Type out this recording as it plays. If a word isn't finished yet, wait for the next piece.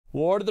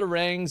Lord of the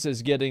Rings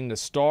is getting the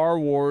Star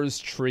Wars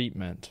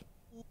treatment.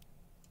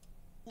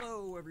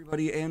 Hello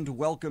everybody and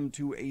welcome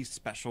to a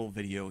special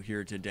video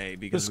here today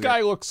because This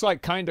guy looks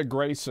like kinda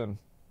Grayson.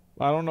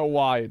 I don't know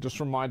why, it just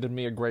reminded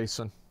me of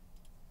Grayson.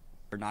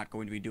 we're not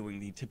going to be doing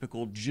the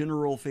typical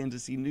general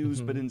fantasy news,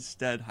 but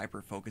instead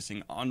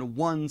hyper-focusing on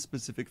one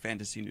specific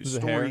fantasy news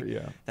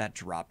story that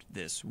dropped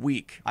this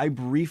week. I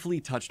briefly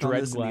touched on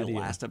this in the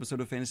last episode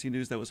of Fantasy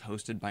News that was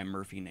hosted by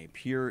Murphy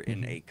Napier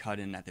in a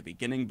cut-in at the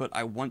beginning, but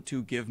I want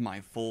to give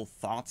my full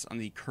thoughts on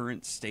the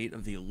current state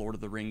of the Lord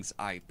of the Rings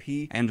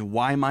IP and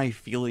why my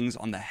feelings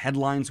on the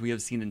headlines we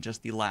have seen in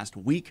just the last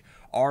week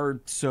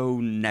are so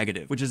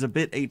negative, which is a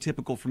bit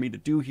atypical for me to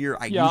do here.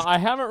 I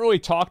haven't really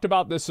talked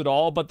about this at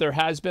all, but there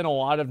has been a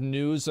lot of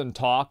news and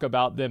talk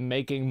about them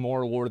making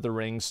more Lord of the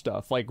Rings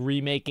stuff, like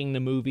remaking the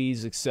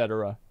movies,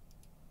 etc.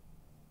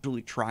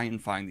 Really try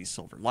and find these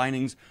silver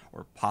linings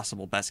or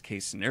possible best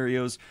case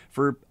scenarios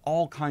for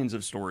all kinds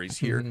of stories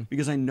here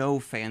because I know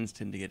fans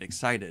tend to get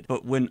excited.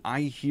 But when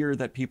I hear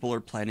that people are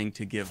planning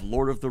to give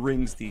Lord of the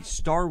Rings the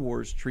Star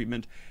Wars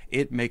treatment,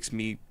 it makes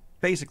me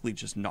basically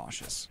just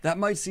nauseous. That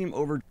might seem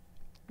over.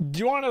 Do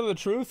you want to know the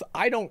truth?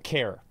 I don't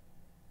care.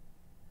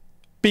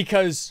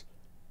 Because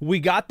we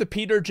got the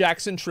Peter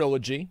Jackson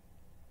trilogy,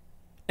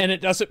 and it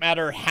doesn't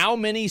matter how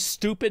many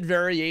stupid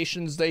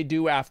variations they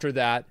do after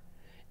that,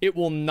 it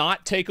will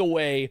not take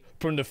away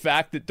from the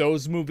fact that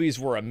those movies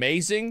were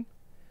amazing.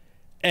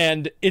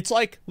 And it's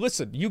like,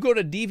 listen, you go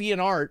to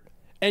DeviantArt,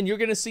 and you're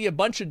going to see a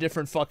bunch of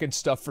different fucking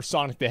stuff for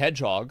Sonic the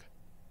Hedgehog.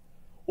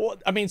 Well,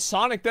 I mean,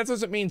 Sonic, that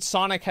doesn't mean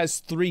Sonic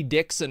has 3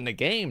 dicks in the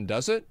game,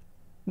 does it?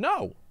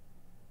 No.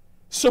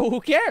 So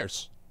who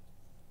cares?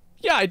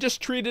 Yeah, I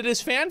just treat it as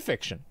fan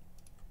fiction.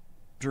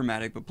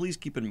 Dramatic, but please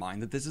keep in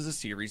mind that this is a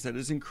series that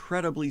is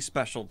incredibly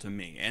special to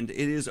me, and it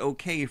is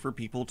okay for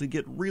people to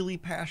get really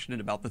passionate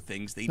about the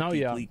things they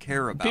deeply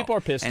care about. People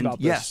are pissed about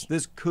this. Yes,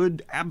 this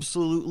could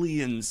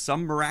absolutely, in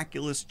some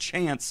miraculous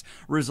chance,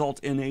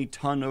 result in a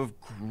ton of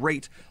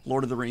great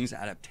Lord of the Rings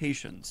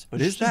adaptations.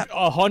 But is that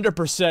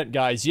 100%,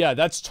 guys? Yeah,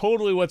 that's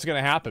totally what's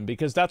going to happen,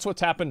 because that's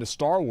what's happened to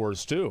Star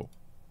Wars too.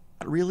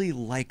 Really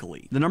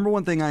likely? The number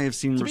one thing I have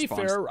seen to be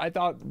fair, I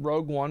thought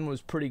Rogue One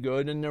was pretty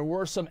good, and there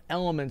were some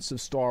elements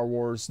of Star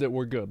Wars that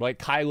were good, like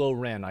Kylo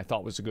Ren I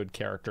thought was a good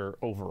character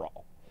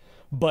overall,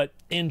 but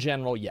in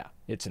general, yeah,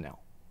 it's an L.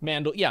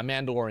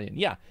 Mandalorian,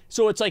 yeah.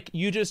 So it's like,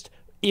 you just,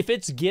 if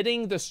it's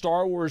getting the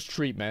Star Wars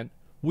treatment,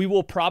 we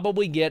will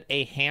probably get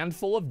a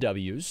handful of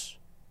W's,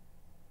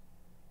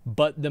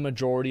 but the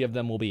majority of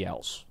them will be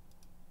L's.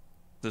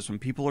 This when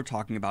people are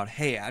talking about,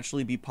 hey,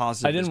 actually be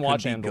positive, I didn't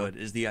watch Andor. Good,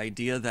 is the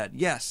idea that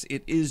yes,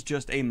 it is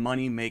just a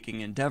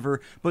money-making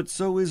endeavor, but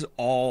so is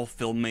all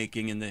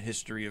filmmaking in the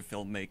history of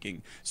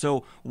filmmaking.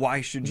 So why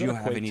should you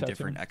have any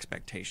different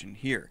expectation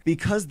here?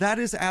 Because that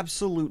is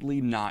absolutely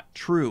not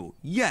true.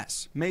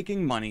 Yes,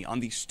 making money on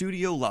the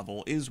studio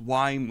level is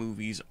why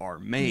movies are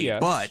made,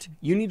 but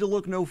you need to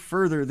look no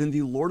further than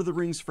the Lord of the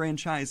Rings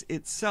franchise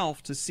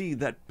itself to see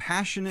that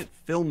passionate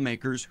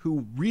filmmakers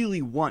who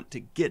really want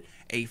to get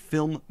a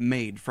film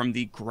made from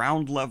the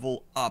ground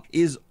level up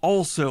is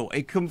also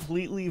a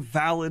completely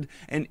valid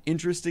and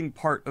interesting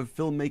part of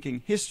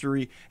filmmaking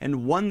history,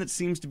 and one that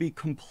seems to be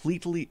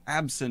completely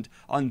absent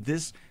on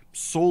this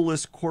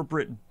soulless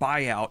corporate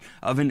buyout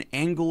of an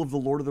angle of the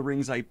Lord of the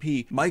Rings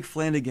IP. Mike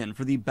Flanagan,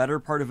 for the better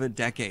part of a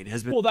decade,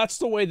 has been— Well, that's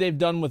the way they've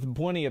done with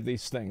plenty of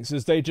these things,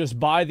 is they just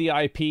buy the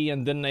IP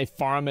and then they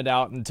farm it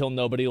out until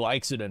nobody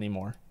likes it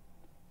anymore.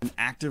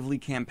 Actively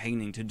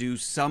campaigning to do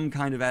some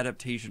kind of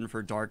adaptation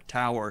for Dark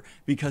Tower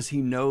because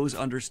he knows,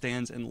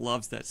 understands, and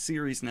loves that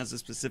series and has a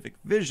specific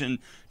vision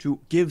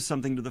to give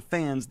something to the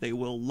fans they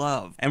will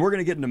love. And we're going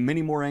to get into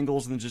many more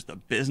angles than just the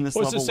business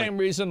level. It's the same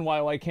reason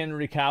why, like,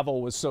 Henry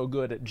Cavill was so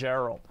good at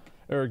Geralt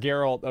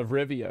of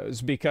Rivia,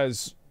 is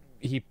because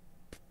he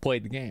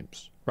played the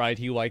games, right?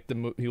 He liked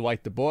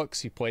the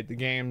books, he played the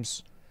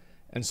games,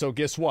 and so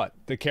guess what?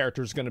 The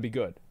character's going to be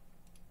good.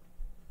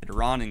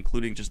 Later on,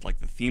 including just like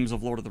the themes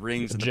of Lord of the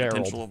Rings and the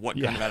potential of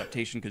what kind of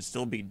adaptation could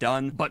still be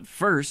done. But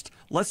first,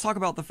 let's talk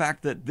about the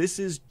fact that this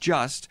is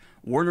just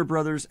Warner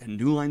Brothers and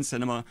New Line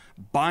Cinema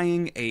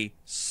buying a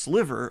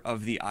sliver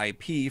of the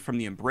IP from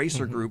the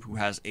Embracer Group, who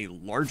has a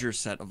larger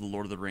set of the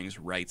Lord of the Rings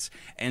rights,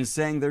 and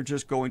saying they're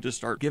just going to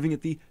start giving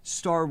it the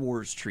Star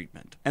Wars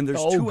treatment. And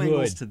there's two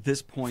angles to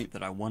this point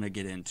that I want to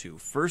get into.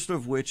 First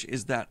of which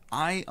is that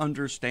I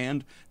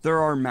understand there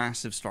are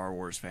massive Star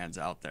Wars fans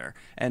out there,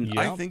 and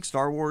I think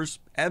Star Wars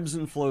ebbs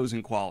and flows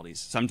in qualities.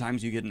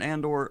 Sometimes you get an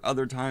Andor,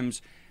 other times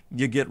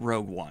you get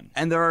Rogue One.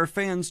 And there are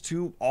fans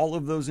to all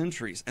of those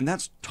entries, and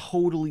that's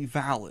totally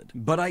valid.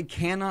 But I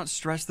cannot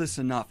stress this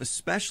enough,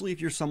 especially if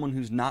you're someone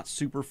who's not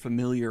super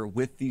familiar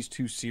with these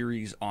two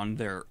series on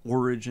their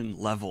origin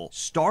level.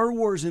 Star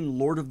Wars and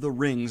Lord of the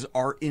Rings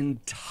are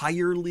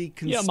entirely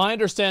Yeah, my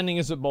understanding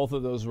is that both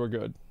of those were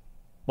good.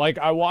 Like,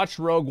 I watched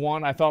Rogue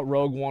One, I thought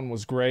Rogue One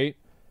was great.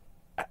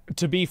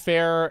 To be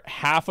fair,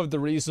 half of the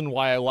reason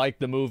why I like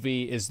the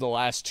movie is the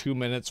last 2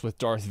 minutes with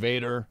Darth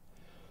Vader.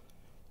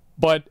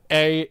 But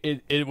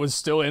it was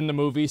still in the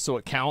movie, so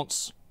it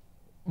counts.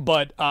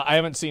 but I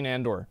haven't seen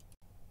Andor.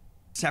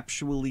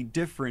 Conceptually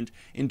different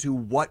into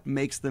what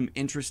makes them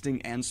interesting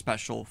and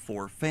special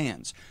for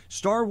fans.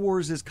 Star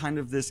Wars is kind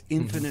of this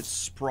infinite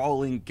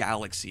sprawling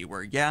galaxy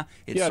where,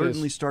 it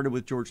certainly started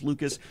with George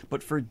Lucas,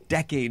 but for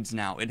decades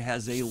now it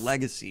has a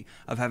legacy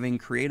of having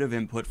creative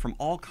input from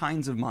all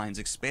kinds of minds,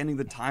 expanding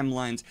the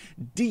timelines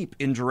deep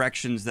in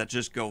directions that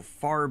just go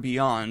far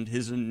beyond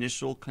his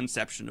initial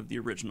conception of the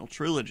original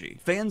trilogy.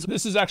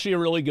 This is actually a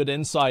really good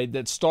insight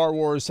that Star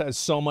Wars has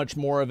so much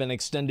more of an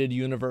extended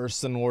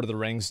universe than Lord of the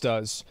Rings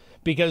does.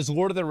 Because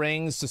Lord of the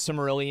Rings, the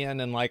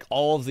Silmarillion, and like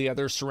all of the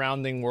other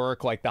surrounding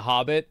work, like The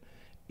Hobbit,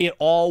 it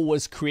all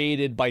was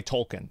created by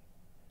Tolkien.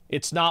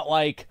 It's not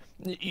like,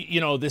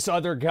 you know, this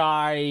other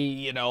guy,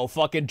 you know,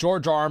 fucking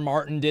George R. R.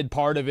 Martin did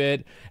part of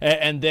it,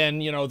 and then,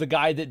 you know, the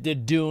guy that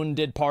did Dune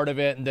did part of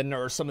it, and then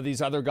there are some of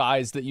these other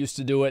guys that used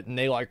to do it, and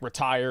they like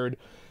retired.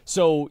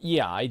 So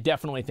yeah, I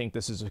definitely think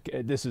this is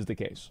the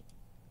case.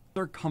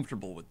 They're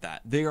comfortable with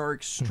that. They are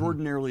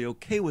extraordinarily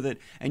okay with it,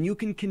 and you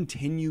can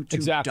continue to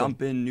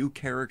dump in new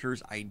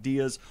characters,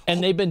 ideas.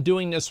 And they've been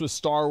doing this with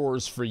Star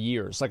Wars for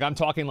years. Like, I'm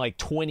talking like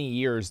 20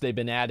 years they've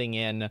been adding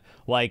in,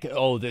 like,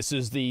 oh, this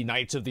is the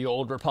Knights of the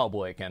Old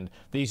Republic, and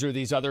these are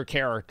these other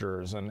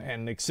characters,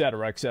 and et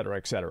cetera, et cetera,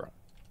 et cetera.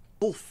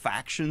 Full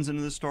factions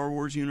into the Star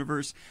Wars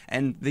universe,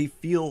 and they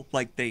feel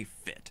like they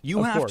fit.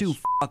 You have to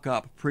fuck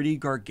up pretty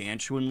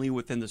gargantuanly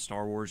within the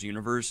Star Wars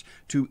universe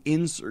to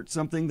insert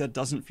something that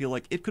doesn't feel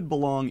like it could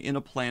belong in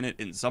a planet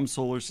in some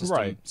solar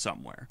system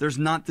somewhere. There's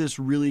not this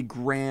really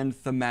grand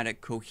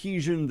thematic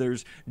cohesion.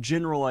 There's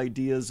general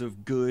ideas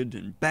of good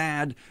and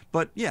bad,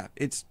 but yeah,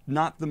 it's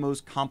not the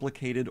most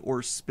complicated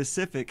or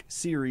specific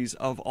series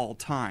of all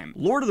time.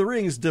 Lord of the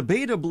Rings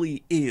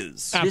debatably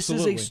is. Absolutely. This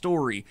is a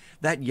story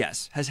that,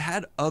 yes, has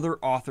had other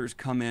authors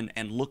come in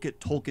and look at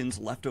Tolkien's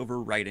leftover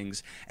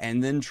writings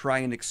and then try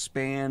and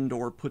expand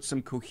or put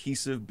some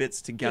cohesive bits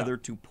together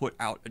to put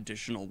out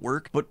additional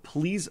work. But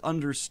please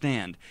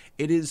understand,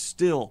 it is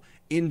still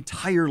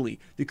entirely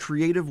the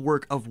creative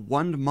work of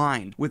one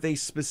mind with a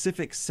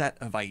specific set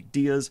of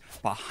ideas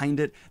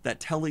behind it that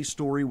tell a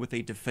story with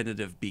a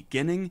definitive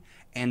beginning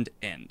and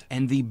end.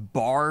 And the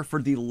bar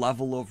for the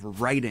level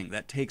of writing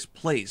that takes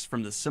place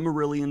from the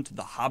Silmarillion to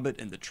the Hobbit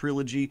and the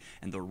trilogy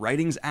and the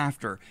writings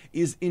after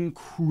is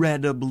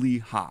incredibly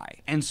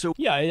high. And so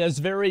yeah, it has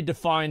very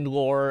defined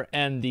lore,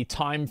 and the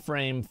time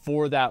frame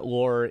for that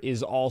lore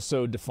is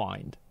also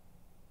defined.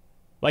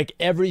 Like,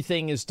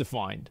 everything is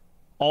defined.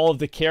 All of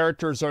the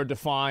characters are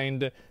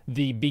defined.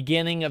 The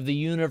beginning of the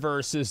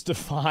universe is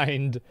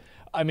defined.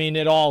 I mean,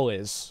 it all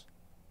is.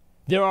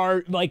 There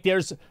are, like,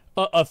 there's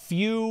a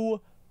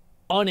few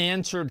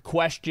unanswered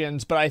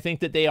questions, but I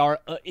think that they are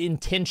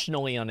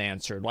intentionally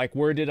unanswered. Like,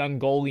 where did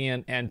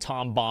Ungoliant and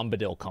Tom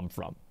Bombadil come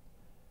from?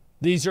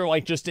 These are,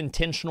 like, just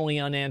intentionally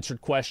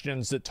unanswered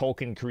questions that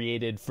Tolkien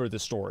created for the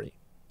story.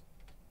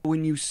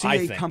 When you see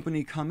a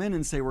company come in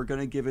and say, we're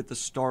going to give it the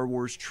Star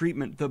Wars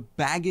treatment, the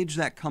baggage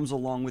that comes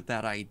along with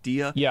that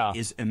idea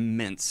is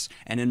immense.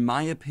 And in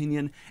my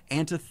opinion,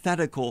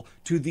 antithetical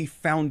to the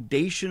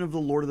foundation of the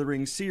Lord of the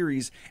Rings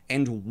series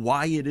and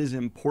why it is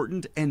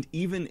important and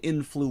even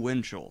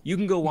influential. You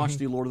can go watch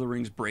the Lord of the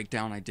Rings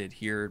breakdown I did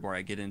here, where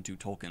I get into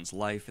Tolkien's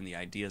life and the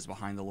ideas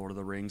behind the Lord of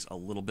the Rings a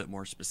little bit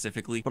more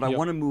specifically. But I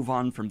want to move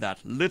on from that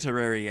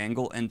literary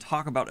angle and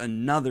talk about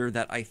another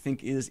that I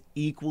think is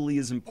equally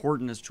as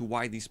important as to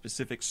why the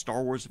specific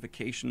Star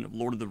Warsification of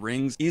Lord of the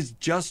Rings is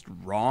just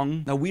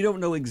wrong. Now, we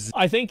don't know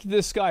exactly. I think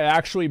this guy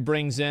actually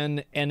brings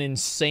in an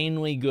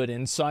insanely good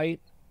insight,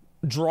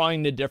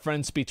 drawing the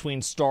difference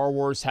between Star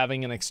Wars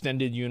having an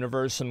extended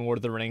universe and Lord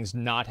of the Rings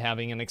not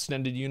having an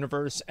extended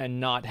universe and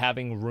not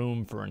having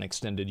room for an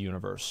extended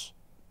universe.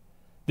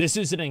 This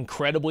is an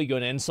incredibly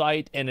good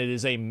insight, and it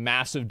is a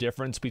massive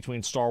difference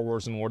between Star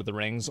Wars and Lord of the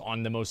Rings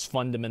on the most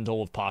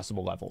fundamental of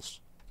possible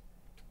levels.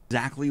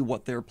 Exactly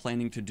what they're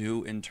planning to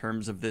do in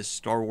terms of this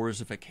Star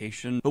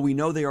Warsification, but we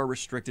know they are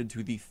restricted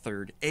to the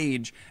Third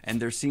Age, and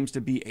there seems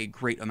to be a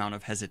great amount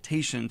of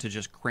hesitation to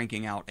just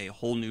cranking out a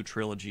whole new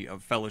trilogy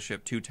of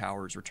Fellowship, Two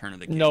Towers, Return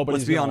of the King.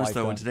 Let's be honest,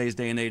 though, in today's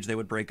day and age, they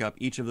would break up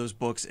each of those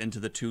books into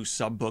the two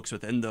sub-books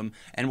within them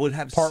and would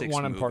have part 6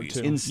 one movies. And part 2.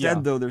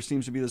 Instead, though, there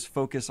seems to be this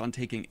focus on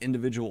taking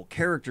individual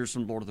characters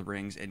from Lord of the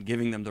Rings and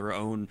giving them their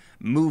own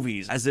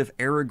movies, as if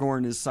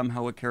Aragorn is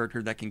somehow a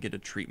character that can get a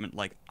treatment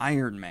like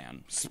Iron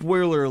Man.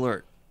 Spoiler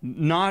alert.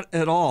 Not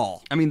at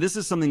all. I mean, this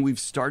is something we've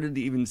started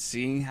to even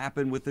seeing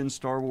happen within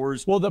Star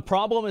Wars. Well, the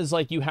problem is,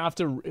 like, you have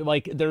to,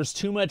 like, there's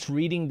too much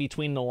reading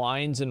between the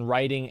lines and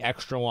writing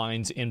extra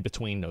lines in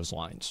between those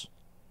lines.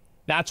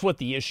 That's what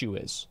the issue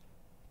is.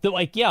 That,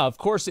 like, yeah, of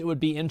course it would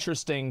be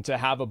interesting to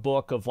have a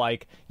book of,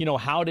 like, you know,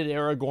 how did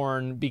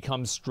Aragorn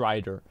become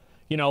Strider?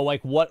 You know,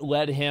 like, what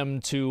led him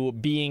to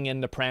being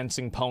in the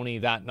Prancing Pony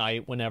that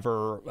night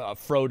whenever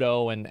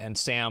Frodo and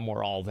Sam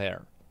were all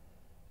there?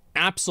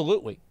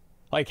 Absolutely.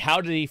 Like,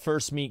 how did he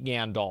first meet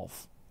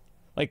Gandalf?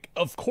 Like,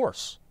 of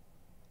course.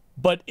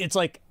 But it's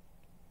like,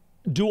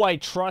 do I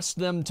trust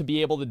them to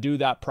be able to do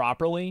that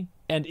properly?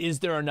 And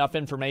is there enough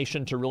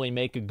information to really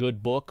make a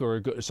good book or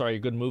a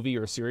good movie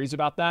or a series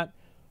about that?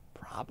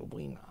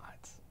 Probably not.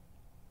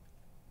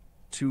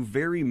 Two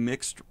very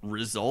mixed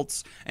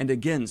results. And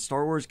again,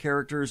 Star Wars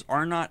characters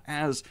are not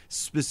as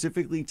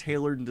specifically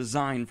tailored and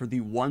designed for the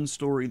one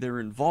story they're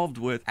involved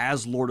with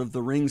as Lord of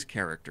the Rings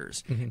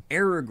characters.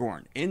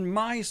 Aragorn, in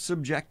my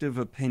subjective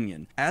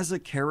opinion, as a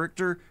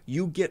character,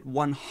 you get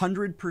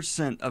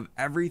 100% of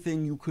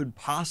everything you could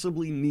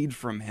possibly need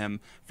from him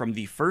from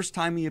the first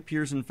time he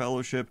appears in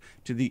Fellowship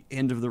to the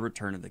end of the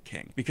Return of the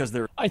King. Because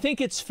I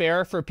think it's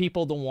fair for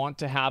people to want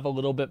to have a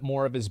little bit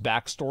more of his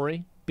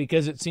backstory,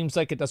 because it seems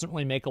like it doesn't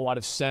really make a lot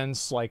of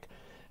sense, like,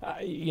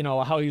 you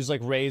know, how he was,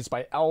 like, raised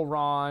by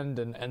Elrond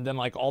and then,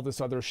 like, all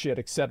this other shit,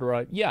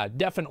 etc. Yeah,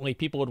 definitely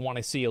people would want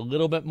to see a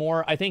little bit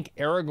more. I think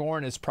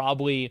Aragorn is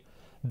probably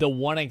the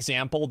one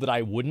example that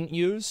I wouldn't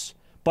use,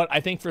 but I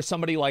think for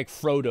somebody like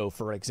Frodo,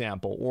 for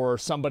example, or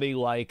somebody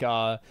like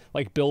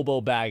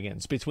Bilbo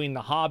Baggins, between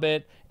The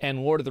Hobbit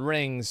and Lord of the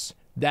Rings,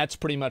 that's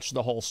pretty much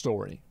the whole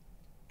story.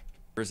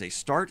 There's a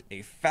start,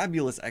 a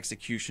fabulous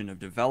execution of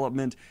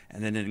development,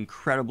 and then an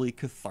incredibly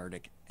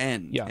cathartic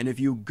end. Yeah. And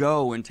if you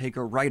go and take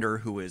a writer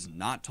who is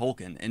not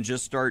Tolkien and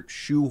just start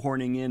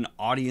shoehorning in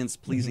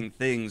audience-pleasing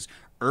things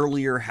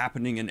earlier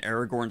happening in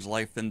Aragorn's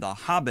life than The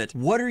Hobbit,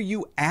 what are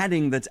you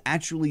adding that's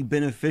actually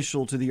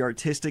beneficial to the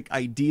artistic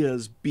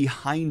ideas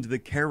behind the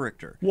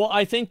character? Well,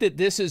 I think that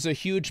this is a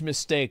huge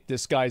mistake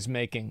this guy's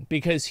making,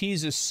 because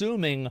he's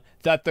assuming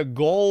that the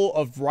goal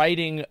of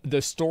writing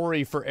the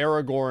story for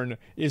Aragorn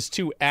is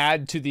to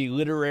add to the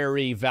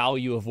literary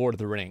value of Lord of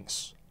the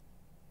Rings.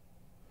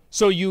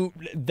 So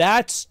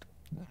that's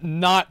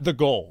not the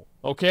goal,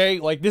 okay?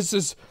 Like, this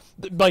is,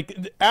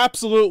 like,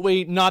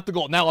 absolutely not the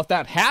goal. Now, if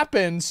that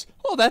happens,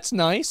 oh, that's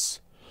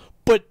nice,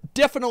 but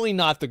definitely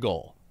not the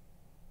goal.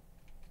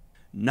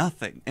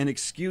 Nothing. And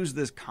excuse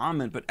this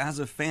comment, but as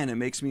a fan, it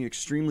makes me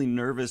extremely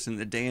nervous in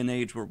the day and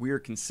age where we are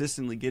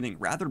consistently getting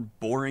rather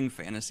boring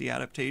fantasy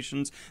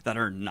adaptations that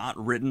are not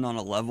written on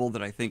a level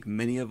that I think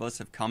many of us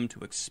have come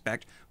to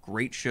expect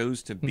great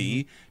shows to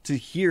be, to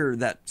hear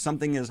that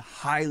something as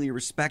highly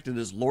respected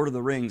as Lord of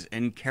the Rings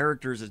and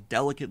characters as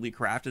delicately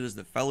crafted as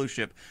the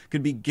Fellowship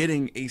could be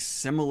getting a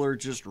similar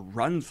just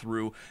run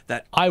through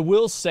that. I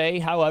will say,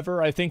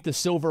 however, I think the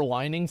silver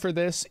lining for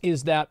this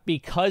is that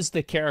because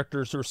the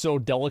characters are so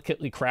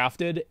delicately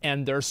crafted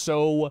and they're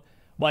so,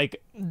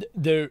 like,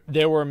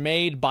 they were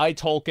made by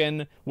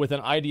Tolkien with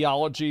an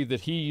ideology that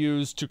he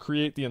used to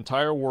create the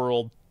entire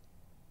world,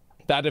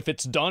 that if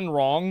it's done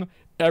wrong,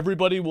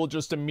 everybody will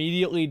just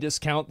immediately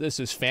discount this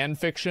as fan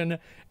fiction,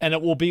 and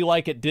it will be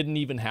like it didn't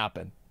even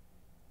happen.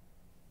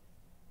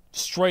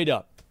 Straight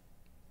up.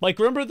 Like,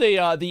 remember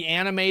the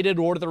animated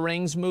Lord of the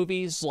Rings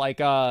movies? Like,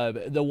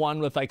 the one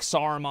with, like,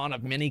 Saruman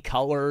of many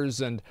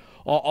colors and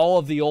all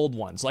of the old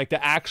ones. Like,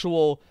 the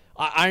actual...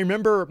 I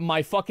remember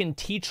my fucking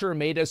teacher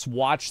made us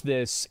watch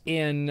this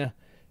in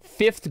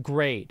 5th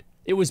grade.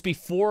 It was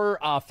before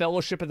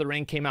Fellowship of the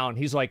Ring came out, and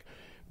he's like,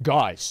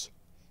 guys,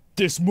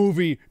 this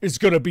movie is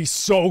gonna be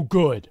so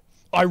good.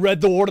 I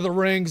read The Lord of the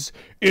Rings.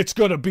 It's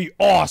gonna be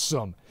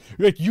awesome.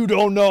 Like, you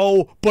don't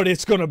know, but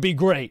it's gonna be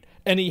great.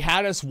 And he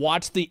had us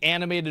watch the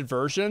animated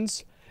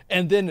versions,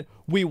 and then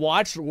we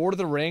watched Lord of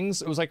the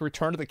Rings. It was like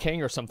Return of the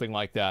King or something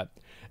like that.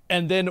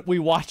 And then we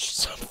watched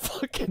some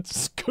fucking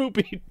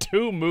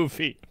Scooby-Doo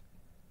movie.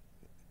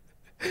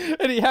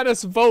 And he had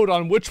us vote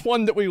on which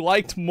one that we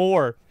liked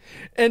more.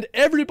 And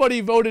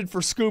everybody voted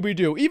for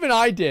Scooby-Doo. Even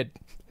I did.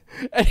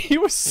 And he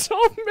was so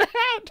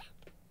mad.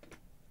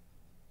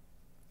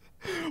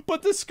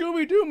 But the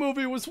Scooby-Doo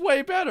movie was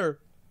way better.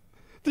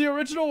 The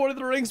original Lord of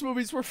the Rings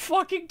movies were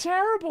fucking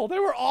terrible. They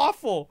were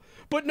awful.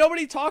 But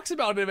nobody talks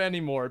about it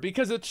anymore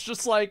because it's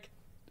just like,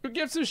 who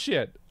gives a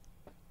shit?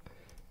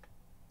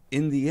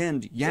 In the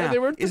end, they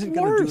were isn't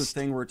going to do this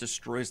thing where it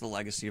destroys the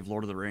legacy of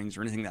Lord of the Rings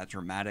or anything that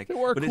dramatic. But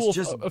cool, it's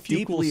just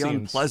deeply cool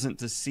unpleasant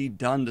to see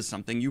done to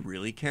something you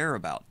really care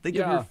about. Think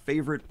of your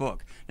favorite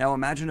book. Now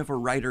imagine if a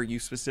writer you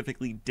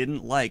specifically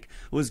didn't like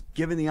was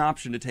given the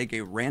option to take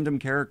a random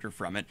character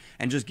from it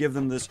and just give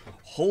them this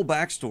whole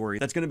backstory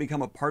that's going to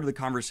become a part of the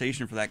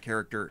conversation for that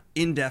character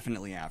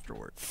indefinitely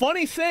afterward.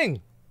 Funny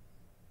thing,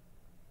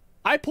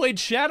 I played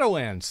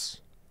Shadowlands.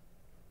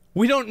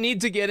 We don't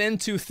need to get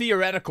into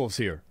theoreticals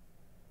here.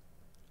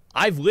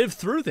 I've lived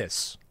through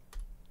this.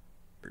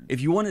 If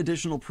you want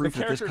additional proof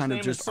that this kind of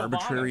just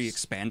arbitrary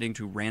expanding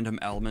to random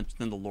elements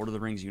within the Lord of the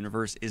Rings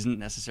universe isn't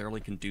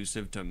necessarily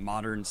conducive to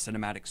modern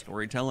cinematic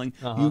storytelling,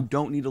 you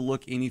don't need to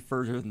look any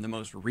further than the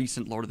most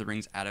recent Lord of the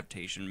Rings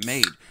adaptation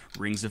made,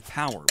 Rings of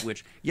Power,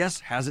 which,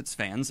 yes, has its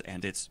fans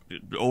and its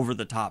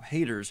over-the-top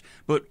haters,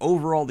 but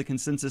overall the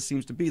consensus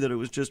seems to be that it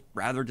was just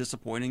rather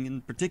disappointing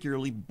and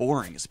particularly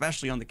boring,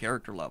 especially on the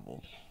character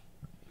level.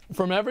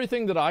 From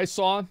everything that I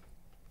saw,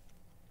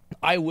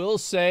 I will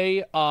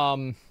say,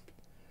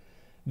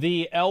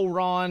 the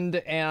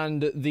Elrond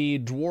and the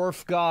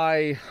dwarf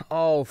guy,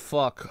 oh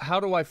fuck, how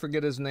do I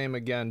forget his name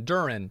again?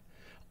 Durin.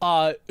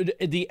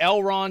 The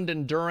Elrond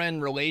and Durin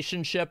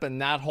relationship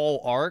and that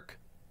whole arc,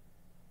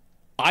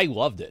 I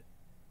loved it.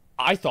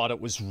 I thought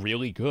it was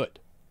really good.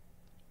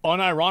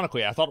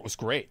 Unironically, I thought it was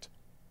great.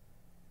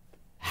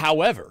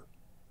 However,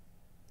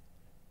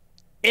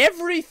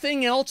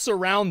 everything else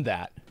around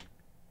that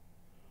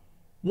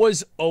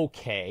was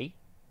okay.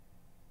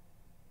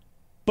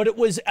 But it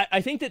was,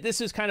 I think that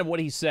this is kind of what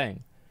he's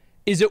saying,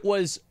 is it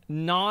was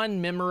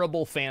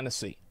non-memorable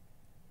fantasy.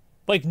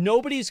 Like,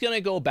 nobody's going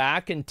to go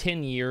back in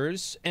 10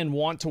 years and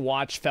want to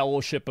watch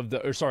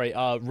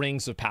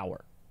Rings of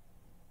Power.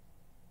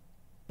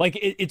 Like,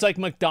 it's like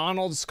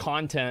McDonald's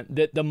content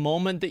that the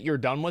moment that you're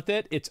done with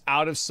it, it's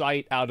out of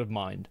sight, out of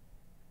mind.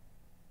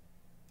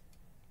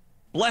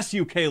 Bless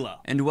you, Kayla.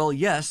 And well,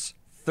 yes,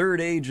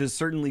 Third Age is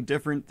certainly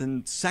different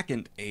than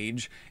Second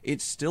Age.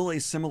 It's still a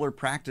similar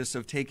practice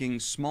of taking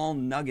small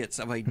nuggets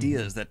of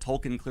ideas that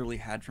Tolkien clearly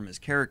had from his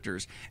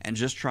characters and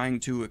just trying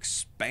to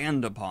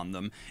expand upon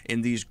them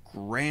in these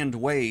grand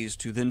ways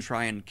to then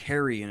try and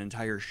carry an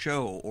entire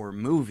show or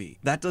movie.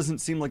 That doesn't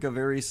seem like a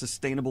very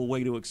sustainable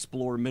way to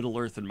explore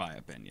Middle-earth, in my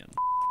opinion.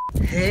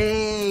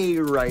 Hey,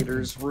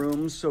 writers'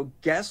 room. So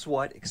guess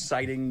what?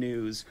 Exciting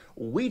news.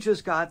 We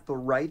just got the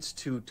rights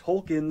to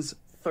Tolkien's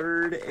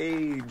Third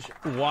Age.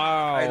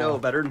 Wow. I know,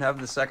 better than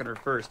having the second or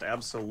first,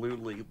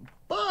 absolutely.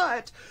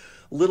 But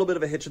a little bit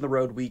of a hitch in the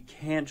road. We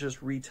can't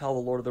just retell the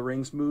Lord of the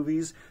Rings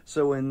movies.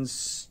 So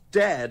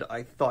instead,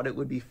 I thought it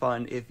would be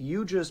fun if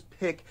you just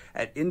pick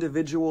at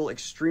individual,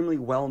 extremely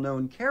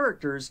well-known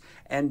characters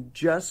and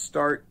just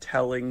start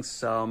telling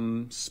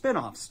some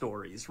spin-off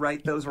stories,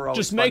 right? Those are always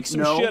just fun. make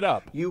some shit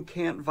up. You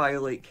can't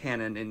violate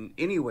canon in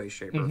any way,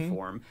 shape, or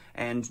form.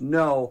 And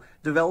no,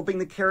 developing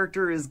the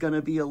character is going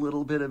to be a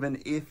little bit of an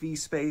iffy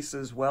space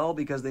as well,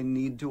 because they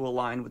need to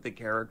align with the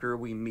character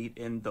we meet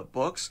in the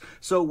books.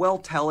 So, well,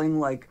 telling,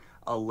 like,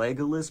 a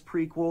Legolas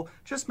prequel,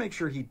 just make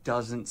sure he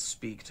doesn't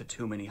speak to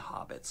too many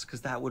hobbits, because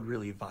that would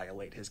really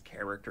violate his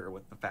character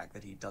with the fact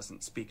that he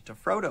doesn't speak to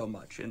Frodo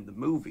much in the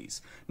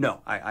movies.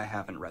 No, I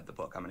haven't read the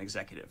book. I'm an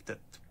executive.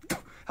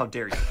 How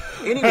dare you?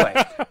 Anyway,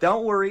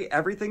 don't worry,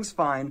 everything's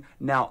fine.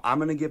 Now, I'm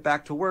going to get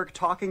back to work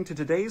talking to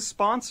today's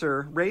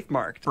sponsor,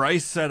 Wraithmarked.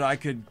 Bryce said I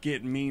could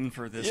get mean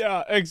for this.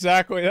 Yeah,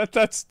 exactly.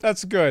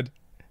 That's good.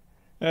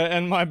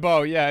 And my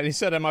bow, yeah, and he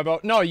said in my bow.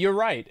 No, you're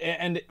right.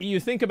 And you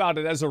think about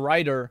it as a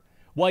writer,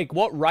 like,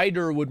 what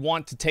writer would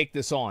want to take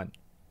this on?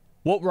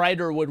 What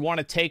writer would want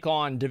to take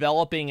on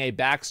developing a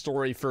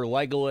backstory for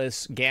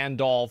Legolas,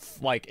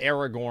 Gandalf, like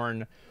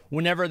Aragorn,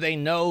 whenever they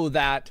know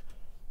that,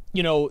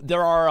 you know,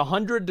 there are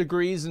 100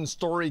 degrees in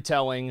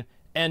storytelling,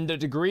 and the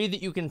degree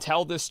that you can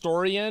tell this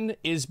story in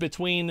is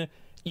between,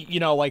 you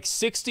know, like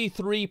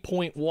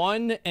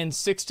 63.1 and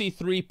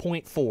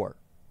 63.4.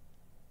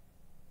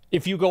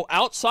 If you go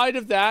outside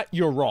of that,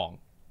 you're wrong.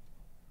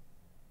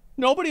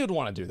 Nobody would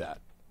want to do that.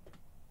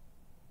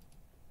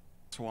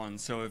 One,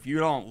 so if you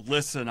don't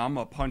listen, I'm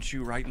gonna punch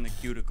you right in the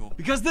cuticle.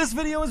 Because this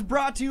video is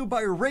brought to you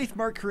by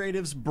Wraithmark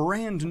Creative's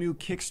brand new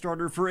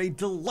Kickstarter for a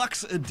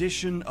deluxe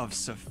edition of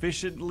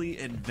Sufficiently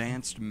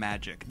Advanced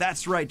Magic.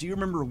 That's right, do you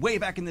remember way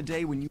back in the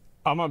day when you—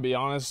 I'm gonna be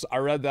honest, I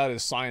read that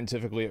as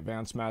scientifically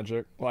advanced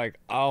magic. Like,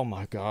 oh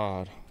my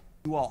god.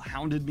 You all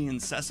hounded me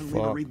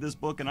incessantly to read this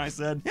book, and I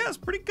said, yeah, it's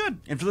pretty good.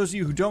 And for those of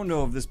you who don't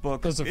know of this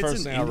book, it's an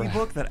indie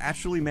book that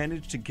actually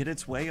managed to get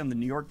its way on the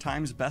New York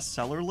Times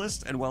bestseller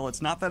list, and while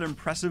it's not that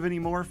impressive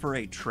anymore for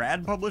a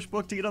trad published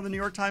book to get on the New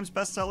York Times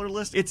bestseller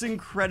list, it's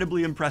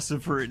incredibly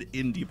impressive for an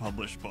indie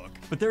published book.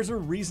 But there's a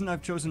reason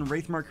I've chosen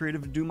Wraithmark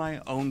Creative to do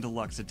my own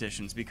deluxe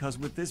editions, because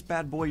with this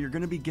bad boy, you're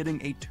going to be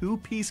getting a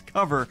two-piece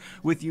cover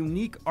with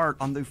unique art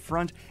on the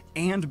front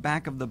and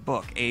back of the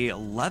book, a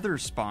leather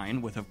spine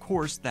with, of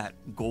course, that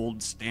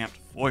gold stamped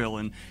foil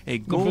and a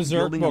gold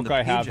gilding on the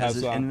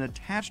pages, and an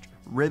attached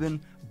ribbon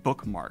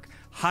bookmark,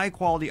 high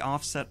quality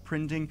offset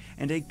printing,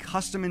 and a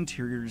custom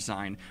interior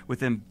design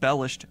with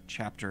embellished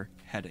chapter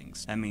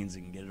headings. That means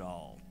you can get it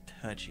all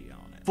touchy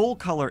on it. Full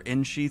color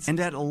end sheets, and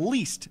at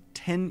least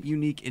 10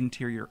 unique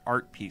interior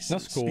art pieces.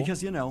 That's cool.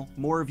 Because, you know,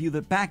 more of you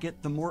that back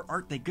it, the more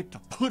art they get to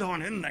put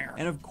on in there.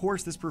 And of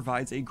course, this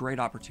provides a great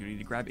opportunity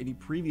to grab any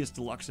previous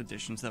deluxe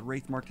editions that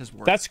Wraithmark has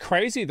worked. That's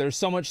crazy. There's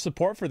so much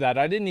support for that.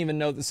 I didn't even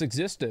know this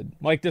existed.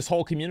 Like, this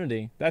whole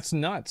community. That's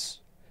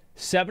nuts.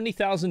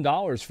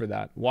 $70,000 for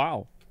that.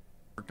 Wow.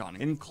 On,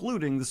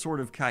 including The Sword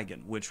of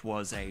Kaigan, which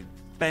was a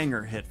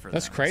banger hit for them.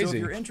 That's crazy. So if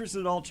you're interested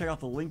at all, check out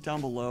the link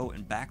down below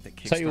and back the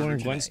Kickstarter. So you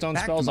learned Glintstone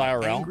spells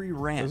IRL? Angry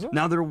rant.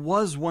 Now, there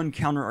was one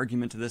counter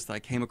argument to this that I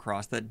came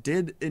across that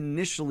did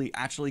initially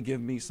actually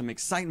give me some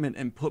excitement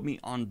and put me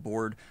on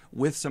board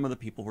with some of the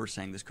people who are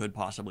saying this could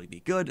possibly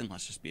be good, and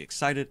let's just be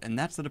excited, and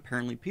that's that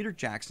apparently Peter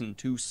Jackson,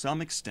 to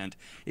some extent,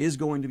 is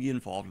going to be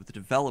involved with the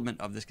development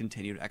of this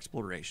continued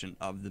exploration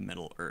of the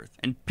Middle Earth.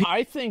 And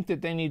I think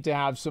that they need to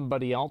have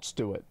somebody else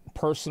do it,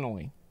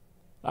 personally.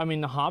 I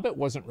mean, The Hobbit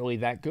wasn't really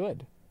that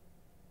good.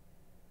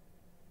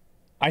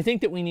 I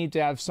think that we need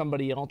to have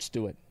somebody else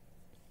do it.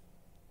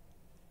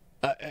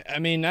 I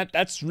mean,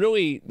 that's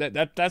really,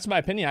 that's my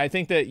opinion. I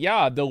think that,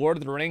 yeah, The Lord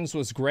of the Rings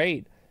was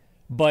great,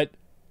 but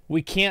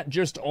we can't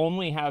just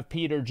only have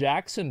Peter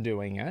Jackson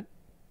doing it.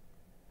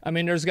 I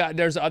mean,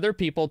 there's other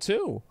people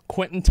too.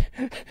 Quentin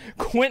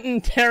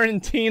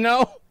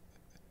Tarantino.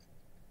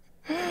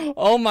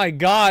 Oh my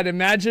God,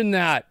 imagine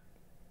that.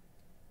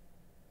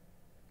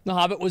 The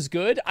Hobbit was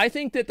good. I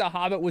think that The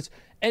Hobbit was,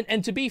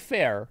 and to be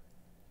fair,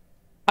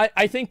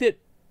 I think that,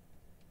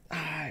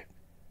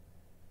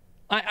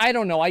 I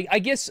don't know. I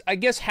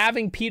guess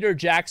having Peter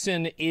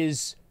Jackson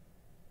is,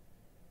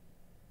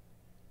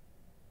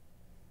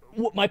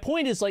 my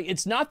point is, like,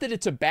 it's not that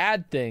it's a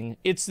bad thing.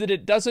 It's that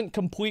it doesn't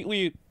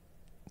completely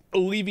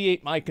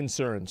alleviate my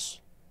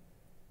concerns.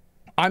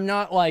 I'm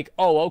not like,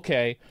 oh,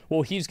 okay,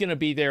 well, he's going to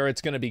be there.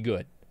 It's going to be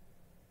good.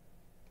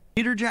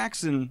 Peter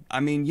Jackson,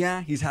 I mean,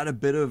 yeah, he's had a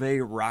bit of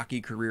a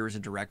rocky career as a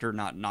director,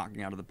 not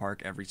knocking out of the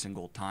park every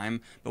single time,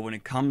 but when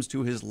it comes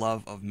to his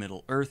love of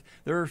Middle-earth,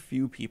 there are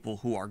few people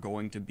who are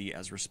going to be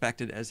as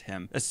respected as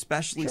him,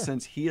 especially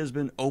since he has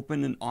been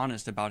open and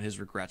honest about his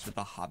regrets with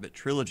the Hobbit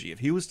trilogy. If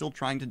he was still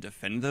trying to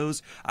defend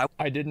those,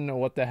 I didn't know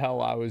what the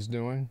hell I was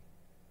doing.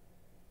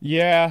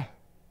 Yeah,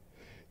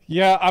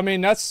 I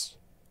mean,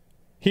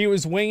 he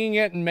was winging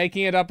it and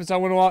making it up as I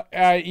went along.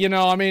 You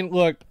know, I mean,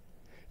 look,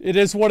 it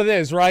is what it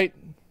is, right?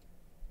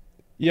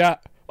 Yeah.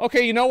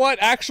 Okay, you know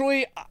what?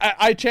 Actually,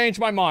 I changed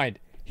my mind.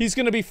 He's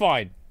going to be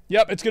fine.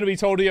 Yep, it's going to be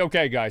totally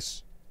okay,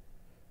 guys.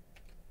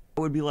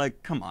 I would be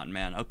like, come on,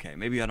 man. Okay,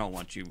 maybe I don't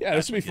want you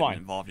this will be fine.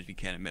 involved if you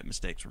can't admit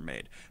mistakes were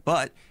made.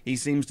 But he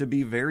seems to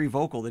be very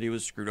vocal that he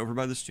was screwed over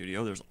by the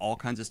studio. There's all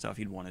kinds of stuff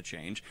he'd want to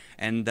change.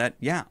 And that,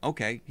 yeah,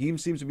 okay, he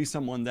seems to be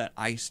someone that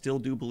I still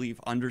do believe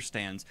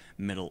understands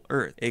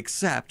Middle-earth.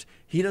 Except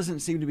he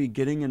doesn't seem to be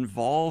getting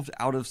involved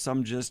out of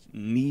some just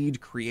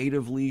need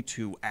creatively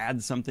to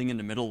add something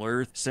into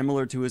Middle-earth,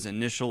 similar to his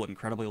initial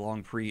incredibly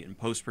long pre- and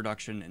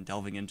post-production and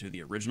delving into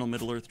the original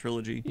Middle-earth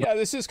trilogy. Yeah,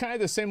 this is kind of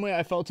the same way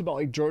I felt about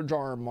like George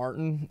R.R.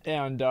 Martin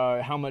and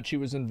how much he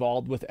was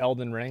involved with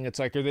Elden Ring. It's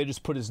like, or they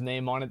just put his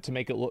name on it to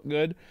make it look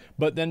good.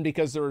 But then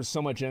because there was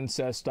so much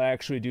incest, I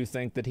actually do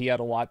think that he had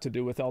a lot to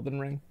do with Elden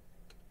Ring.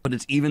 But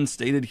it's even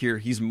stated here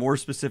he's more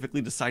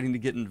specifically deciding to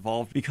get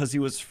involved because he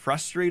was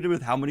frustrated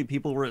with how many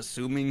people were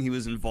assuming he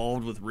was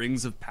involved with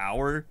Rings of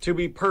Power. To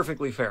be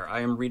perfectly fair, I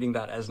am reading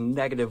that as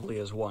negatively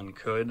as one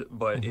could,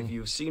 but if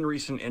you've seen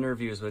recent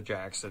interviews with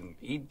Jackson,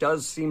 he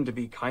does seem to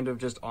be kind of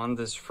just on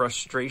this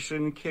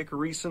frustration kick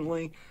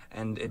recently,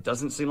 and it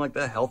doesn't seem like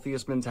the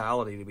healthiest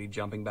mentality to be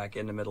jumping back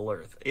into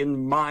Middle-earth,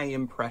 in my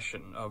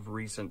impression of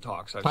recent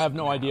talks. I have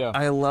no idea.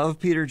 I love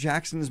Peter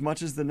Jackson as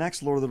much as the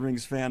next Lord of the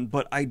Rings fan,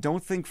 but I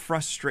don't think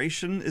frustration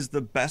is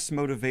the best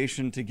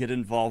motivation to get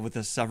involved with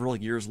a several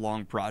years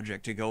long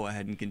project to go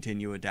ahead and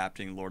continue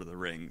adapting Lord of the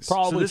Rings.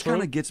 Probably so this true.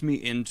 kind of gets me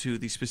into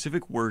the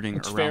specific wording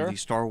That's around fair. the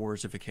Star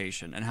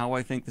Warsification and how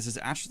I think this is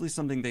actually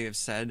something they have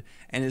said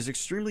and is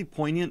extremely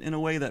poignant in a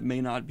way that may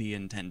not be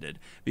intended,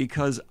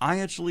 because I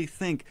actually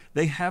think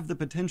they have the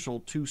potential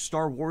to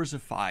Star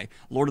Warsify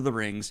Lord of the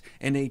Rings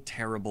in a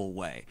terrible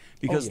way.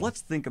 Because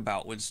let's think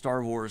about when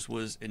Star Wars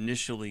was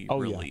initially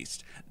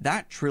released.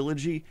 That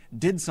trilogy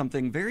did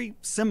something very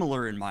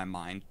similar in my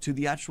mind to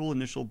the actual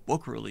initial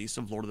book release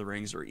of Lord of the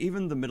Rings, or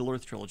even the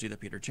Middle-earth trilogy that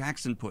Peter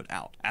Jackson put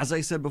out. As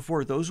I said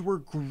before, those were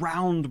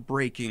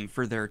groundbreaking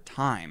for their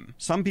time.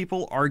 Some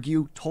people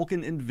argue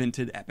Tolkien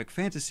invented epic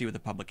fantasy with the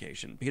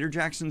publication. Peter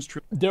Jackson's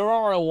there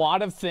are a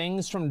lot of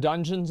things from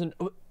Dungeons, and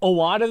a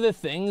lot of the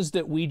things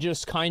that we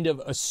just kind of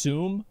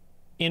assume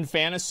in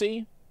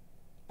fantasy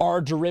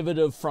are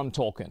derivative from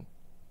Tolkien.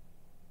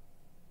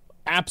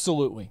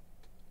 Absolutely.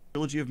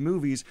 Trilogy of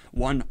movies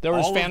won there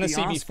was all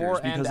fantasy of the Oscars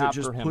before and because after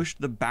it just him.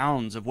 pushed the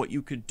bounds of what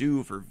you could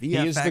do for He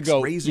is the VFX,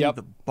 GOAT. raising Yep.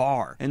 the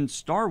bar. And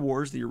Star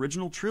Wars, the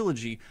original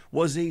trilogy,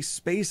 was a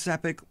space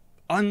epic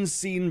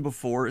unseen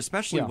before,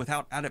 especially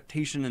without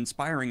adaptation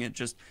inspiring it,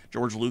 just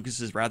George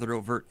Lucas's rather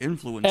overt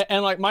influence.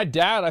 And like my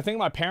dad, I think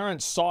my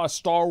parents saw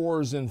Star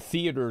Wars in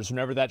theaters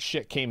whenever that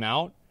shit came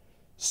out.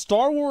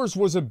 Star Wars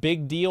was a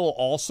big deal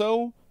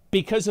also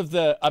because of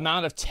the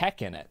amount of tech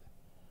in it.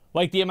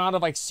 Like the amount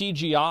of like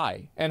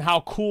CGI and how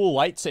cool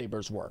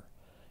lightsabers were.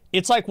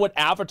 It's like what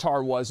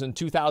Avatar was in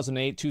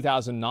 2008,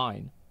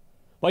 2009.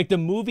 Like the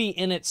movie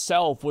in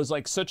itself was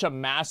like such a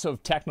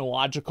massive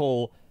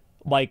technological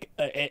like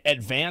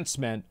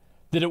advancement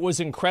that it was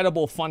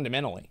incredible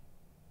fundamentally.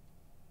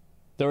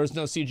 There was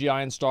no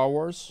CGI in Star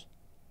Wars.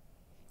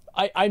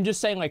 I'm just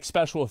saying like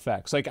special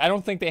effects. Like I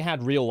don't think they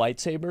had real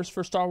lightsabers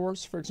for Star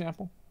Wars, for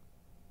example.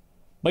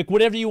 Like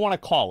whatever you want to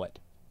call it.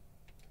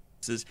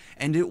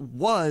 And it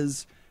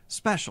was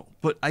special,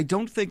 but I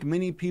don't think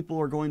many people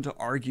are going to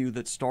argue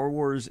that Star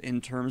Wars, in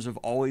terms of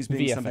always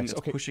being VFX, something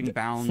that's pushing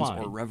bounds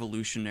or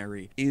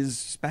revolutionary, is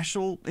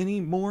special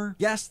anymore.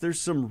 Yes, there's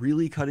some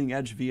really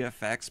cutting-edge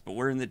VFX, but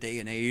we're in the day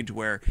and age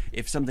where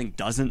if something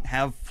doesn't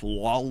have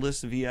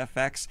flawless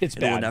VFX,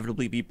 it'll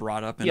inevitably be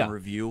brought up in a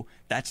review.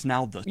 That's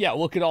now the... Yeah,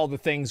 look at all the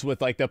things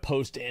with like the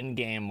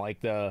post-Endgame, like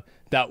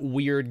that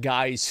weird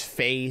guy's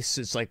face.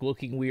 It's like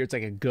looking weird. It's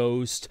like a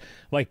ghost.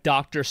 Like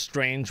Doctor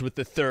Strange with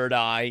the third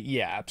eye.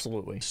 Yeah,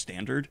 absolutely.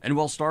 Standard. And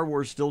while Star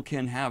Wars still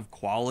can have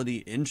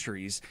quality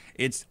entries,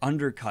 it's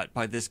undercut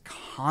by this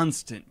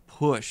constant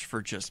push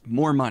for just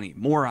more money,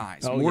 more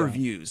eyes, more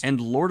views.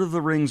 And Lord of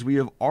the Rings, we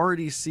have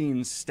already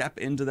seen step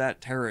into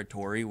that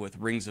territory with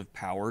Rings of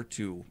Power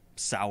to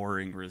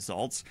souring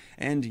results.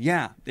 And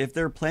yeah, if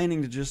they're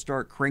planning to just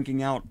start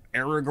cranking out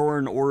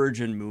Aragorn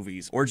origin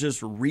movies or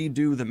just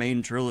redo the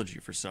main trilogy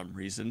for some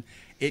reason,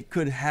 it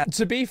could have...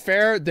 To be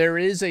fair, there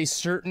is a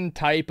certain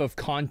type of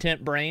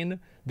content brain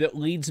that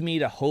leads me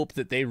to hope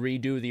that they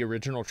redo the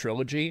original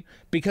trilogy,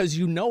 because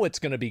you know it's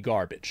going to be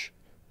garbage.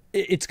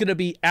 It's going to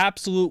be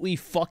absolutely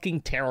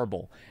fucking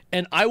terrible.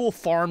 And I will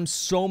farm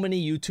so many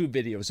YouTube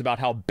videos about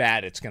how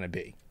bad it's going to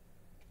be.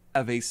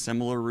 Have a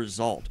similar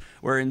result,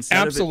 where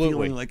instead of it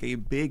feeling like a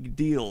big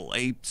deal,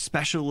 a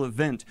special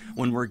event,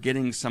 when we're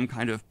getting some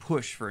kind of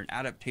push for an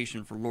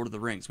adaptation for Lord of the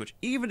Rings, which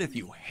even if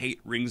you hate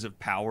Rings of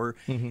Power,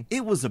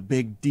 it was a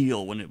big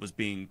deal when it was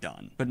being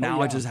done. But now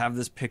I just have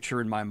this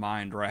picture in my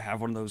mind where I have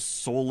one of those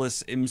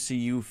soulless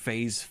MCU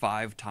Phase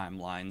 5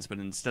 timelines, but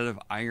instead of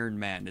Iron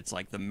Man, it's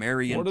like the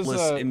Marion Bliss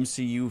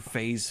MCU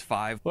Phase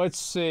 5. Let's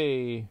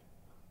see.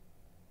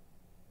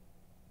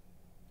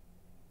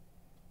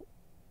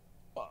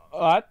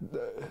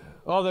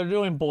 Oh, they're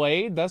doing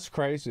Blade? That's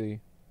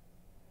crazy.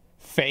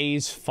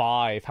 Phase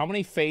 5. How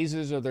many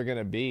phases are there going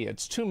to be?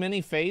 It's too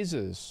many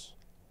phases.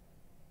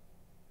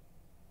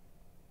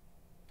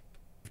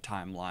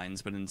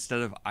 Timelines, but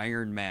instead of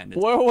Iron Man...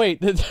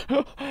 Wait.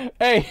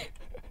 Hey,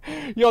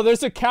 yo,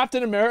 there's a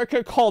Captain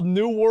America called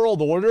New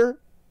World Order?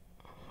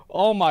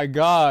 Oh my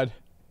god.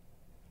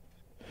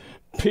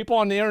 People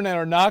on the internet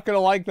are not going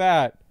to like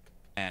that.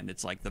 And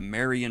it's like the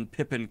Merry and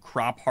Pippin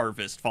crop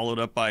harvest followed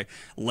up by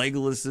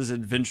Legolas's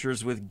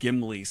adventures with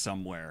Gimli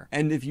somewhere.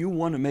 And if you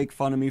want to make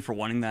fun of me for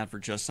wanting that for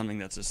just something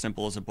that's as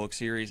simple as a book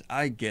series,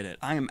 I get it.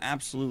 I am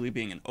absolutely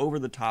being an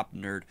over-the-top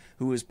nerd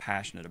who is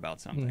passionate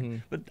about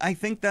something. But I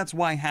think that's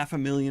why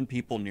 500,000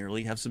 people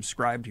nearly have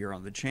subscribed here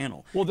on the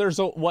channel. Well,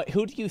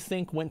 who do you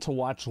think went to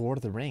watch Lord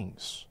of the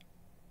Rings?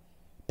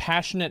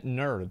 Passionate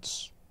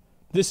nerds.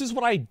 This is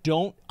what I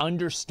don't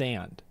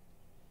understand.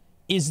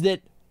 Is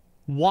that,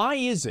 why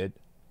is it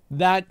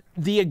that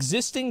the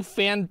existing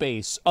fan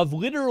base of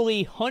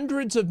literally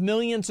hundreds of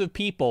millions of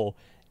people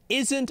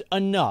isn't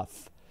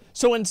enough?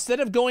 So instead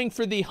of going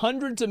for the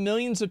hundreds of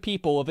millions of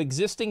people of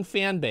existing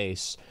fan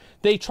base,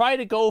 they try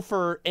to go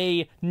for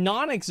a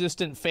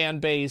non-existent fan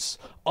base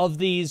of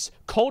these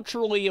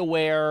culturally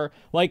aware,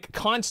 like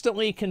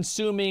constantly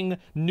consuming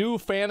new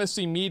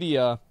fantasy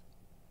media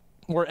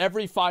where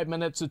every 5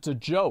 minutes it's a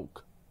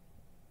joke.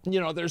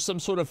 You know, there's some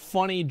sort of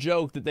funny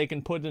joke that they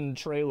can put in the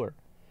trailer.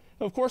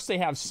 Of course, they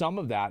have some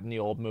of that in the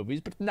old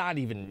movies, but not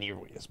even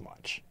nearly as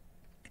much.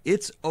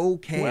 It's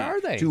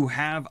okay to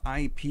have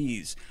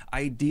IPs,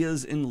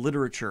 ideas in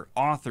literature,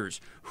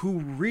 authors who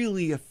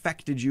really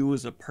affected you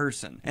as a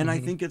person. And I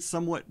think it's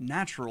somewhat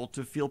natural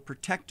to feel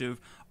protective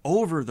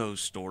over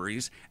those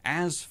stories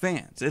as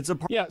fans. It's a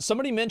part. Yeah,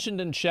 somebody mentioned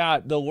in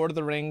chat the Lord of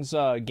the Rings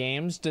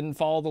games didn't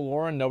follow the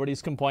lore and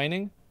nobody's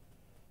complaining.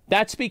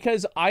 That's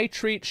because I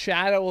treat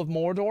Shadow of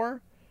Mordor.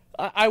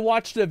 I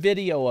watched a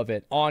video of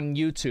it on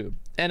YouTube.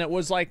 And it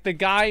was like the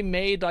guy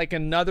made like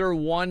another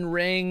One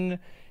Ring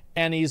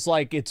and he's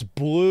like, it's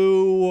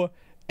blue.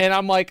 And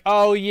I'm like,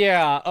 oh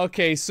yeah,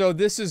 okay, so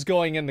this is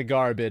going in the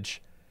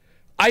garbage.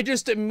 I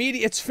just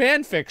it's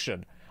fan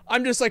fiction.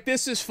 I'm just like,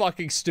 this is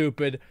fucking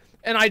stupid.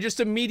 And I just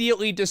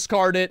immediately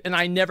discard it and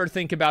I never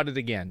think about it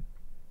again.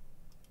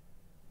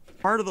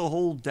 Part of the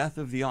whole death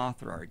of the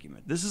author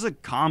argument. This is a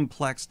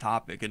complex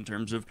topic in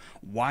terms of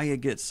why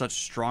it gets such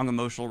strong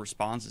emotional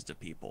responses to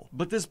people.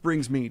 But this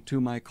brings me to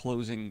my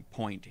closing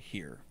point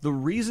here. The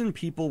reason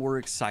people were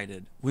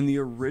excited when the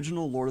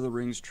original Lord of the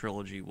Rings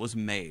trilogy was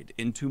made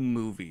into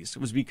movies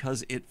was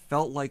because it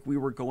felt like we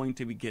were going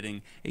to be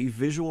getting a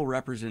visual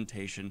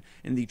representation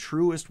in the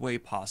truest way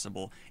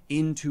possible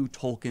into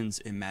Tolkien's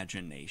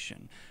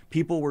imagination.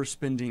 People were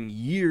spending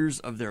years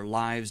of their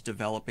lives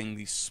developing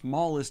the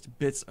smallest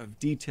bits of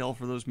detail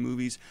for those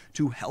movies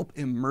to help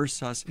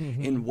immerse us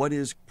in what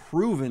is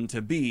proven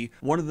to be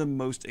one of the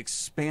most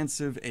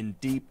expansive and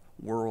deep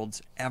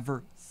worlds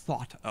ever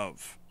thought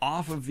of.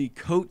 Off of the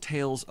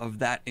coattails of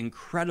that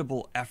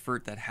incredible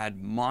effort that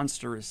had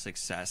monstrous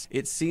success,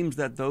 it seems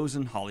that those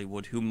in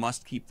Hollywood who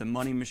must keep the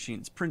money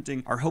machines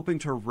printing are hoping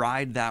to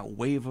ride that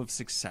wave of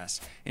success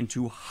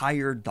into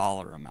higher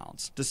dollar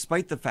amounts,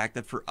 despite the fact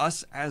that for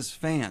us as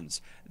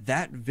fans,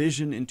 that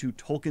vision into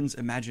Tolkien's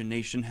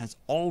imagination has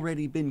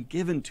already been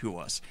given to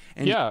us.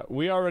 And yeah,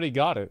 we already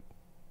got it.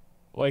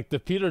 Like, the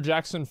Peter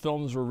Jackson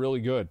films were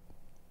really good.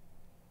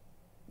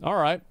 All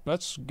right,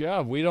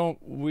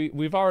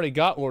 we've already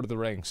got Lord of the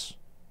Rings.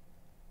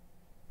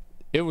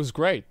 It was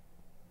great.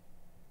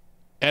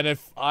 And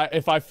if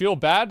I feel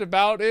bad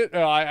about it,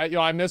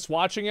 I miss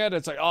watching it.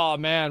 It's like, oh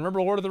man, remember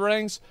Lord of the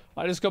Rings?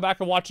 I just go back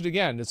and watch it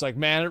again. It's like,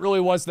 man, it really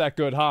was that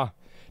good, huh?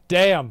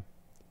 Damn,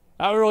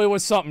 that really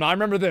was something. I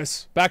remember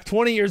this back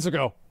 20 years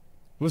ago.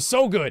 It was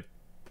so good.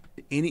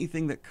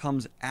 Anything that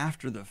comes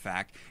after the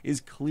fact is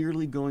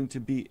clearly going to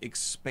be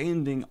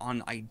expanding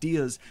on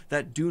ideas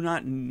that do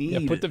not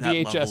need put the that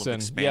VHS level of in.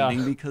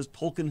 expanding because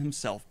Tolkien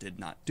himself did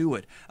not do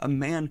it. A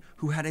man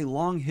who had a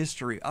long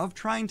history of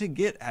trying to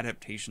get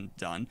adaptations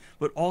done,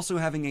 but also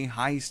having a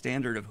high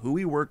standard of who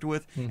he worked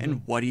with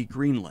and what he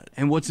greenlit.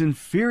 And what's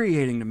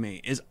infuriating to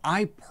me is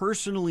I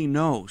personally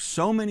know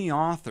so many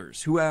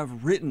authors who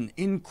have written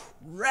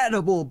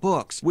incredible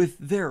books with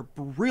their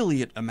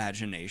brilliant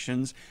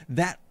imaginations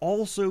that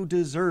also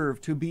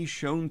deserve to be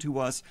shown to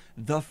us,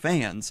 the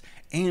fans.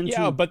 And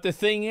but the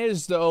thing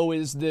is, though,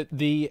 is that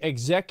the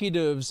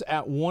executives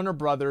at Warner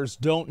Brothers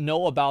don't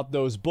know about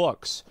those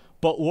books.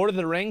 But Lord of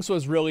the Rings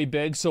was really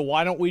big, so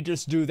why don't we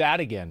just do that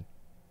again?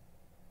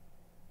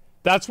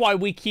 That's why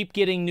we keep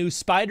getting new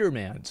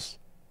Spider-Mans.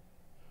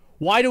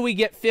 Why do we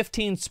get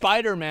 15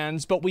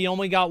 Spider-Mans, but we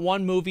only got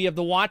one movie of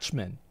The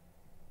Watchmen?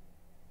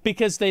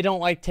 Because they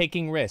don't like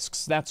taking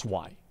risks. That's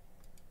why.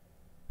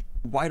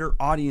 Wider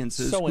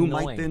audiences So who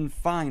annoying. might then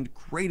find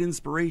great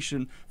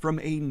inspiration from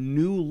a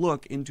new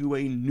look into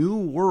a new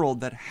world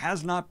that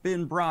has not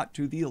been brought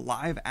to the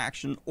live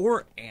action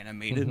or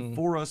animated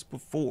for us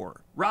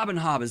before. Robin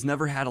Hobb has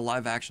never had a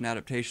live action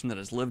adaptation that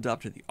has lived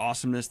up to the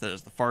awesomeness that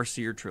is the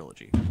Farseer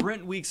trilogy.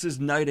 Brent Weeks'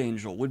 Night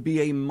Angel would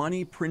be a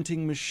money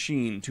printing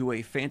machine to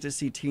a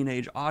fantasy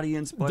teenage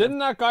audience, but Didn't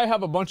that guy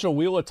have a bunch of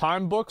Wheel of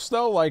Time books,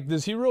 though? Like,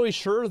 is he really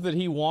sure that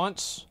he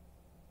wants...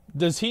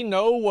 Does he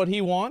know what he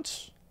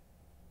wants?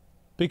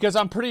 Because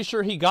I'm pretty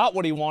sure he got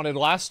what he wanted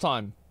last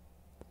time.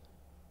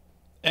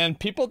 And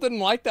people didn't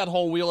like that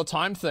whole Wheel of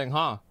Time thing,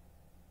 huh?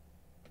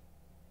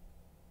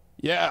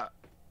 Yeah.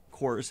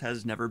 course,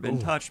 has never been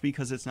touched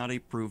because it's not a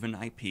proven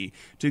IP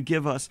to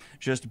give us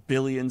just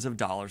billions of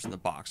dollars in the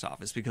box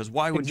office. Because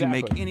why would you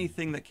make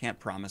anything that can't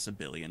promise $1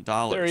 billion?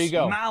 There you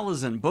go.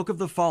 Malazan, Book of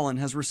the Fallen,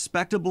 has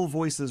respectable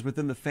voices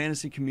within the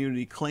fantasy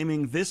community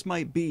claiming this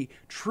might be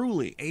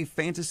truly a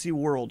fantasy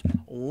world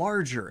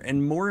larger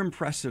and more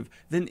impressive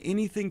than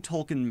anything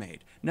Tolkien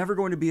made. Never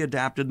going to be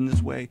adapted in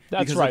this way.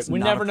 That's right. We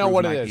never know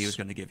what it is.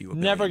 Going to give you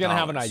never going to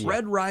have an idea.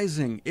 Red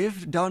Rising,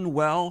 if done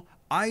well,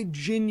 I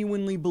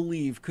genuinely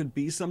believe could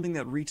be something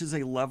that reaches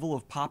a level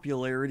of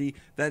popularity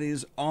that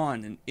is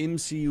on an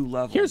MCU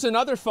level. Here's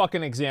another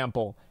fucking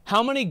example.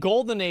 How many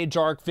Golden Age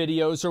arc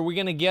videos are we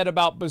going to get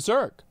about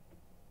Berserk?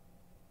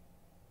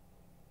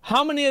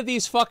 How many of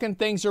these fucking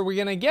things are we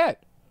going to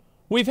get?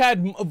 We've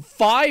had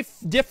 5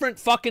 different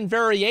fucking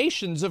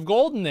variations of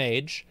Golden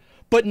Age,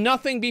 but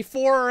nothing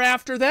before or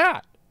after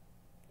that.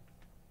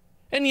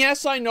 And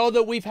yes, I know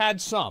that we've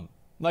had some,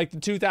 like the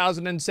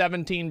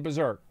 2017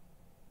 Berserk.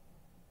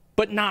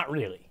 But not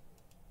really.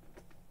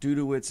 Due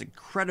to its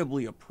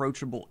incredibly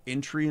approachable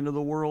entry into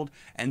the world,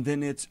 and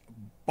then its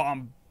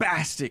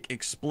bombastic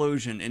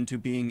explosion into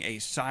being a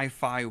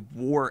sci-fi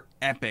war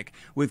epic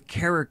with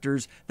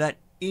characters that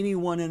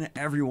anyone and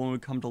everyone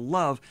would come to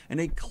love, and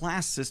a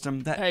class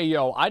system that... Hey,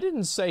 yo, I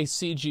didn't say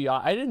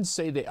CGI. I didn't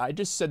say that. I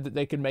just said that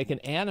they could make an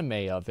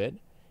anime of it.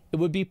 It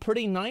would be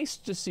pretty nice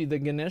to see the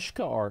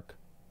Ganeshka arc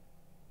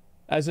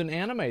as an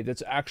anime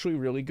that's actually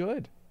really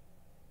good.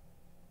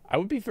 I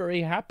would be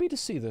very happy to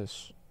see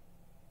this.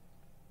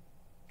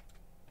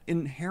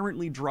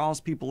 Inherently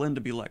draws people in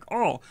to be like,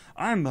 oh,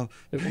 I'm a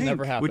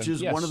pink, which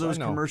is one of those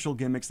commercial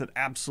gimmicks that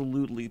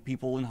absolutely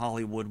people in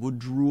Hollywood would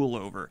drool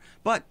over.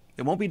 But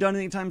it won't be done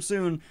anytime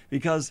soon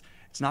because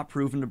it's not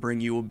proven to bring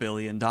you $1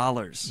 billion.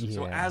 Yeah.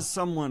 So as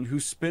someone who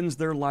spends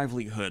their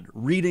livelihood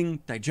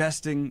reading,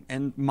 digesting,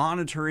 and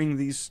monitoring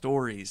these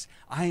stories,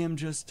 I am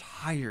just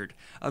tired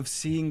of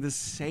seeing the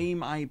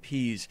same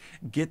IPs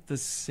get the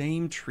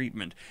same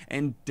treatment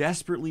and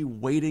desperately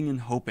waiting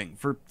and hoping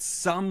for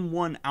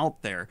someone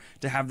out there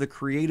to have the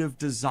creative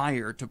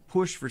desire to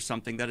push for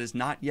something that is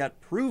not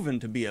yet proven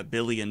to be $1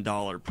 billion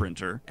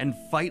printer and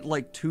fight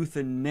like tooth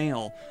and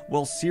nail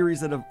while series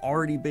that have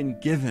already been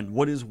given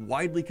what is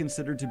widely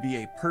considered to be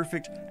a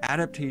perfect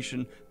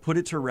adaptation, put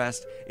it to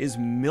rest, is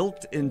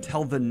milked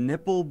until the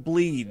nipple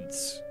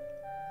bleeds.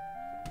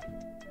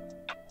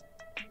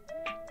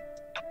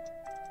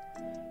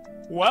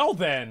 Well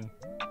then,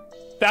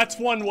 that's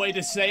one way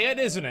to say it,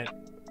 isn't it?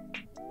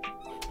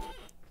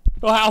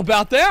 Well, how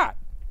about that?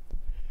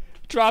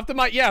 Drop the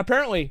mic. Yeah,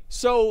 apparently.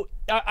 So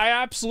I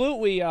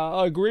absolutely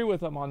agree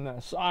with him on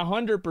this,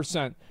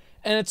 100%.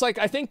 And it's like,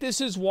 I think this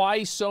is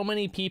why so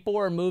many people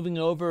are moving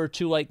over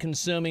to like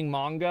consuming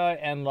manga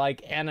and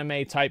like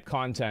anime type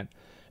content.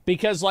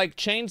 Because like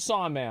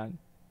Chainsaw Man,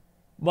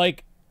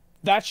 like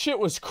that shit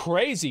was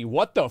crazy.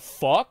 What the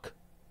fuck?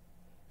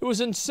 It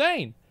was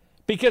insane.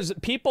 Because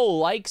people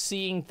like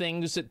seeing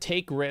things that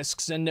take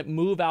risks and that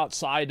move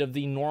outside of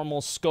the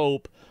normal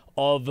scope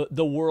of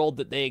the world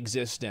that they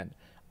exist in.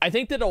 I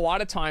think that a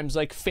lot of times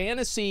like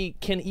fantasy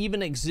can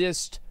even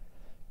exist.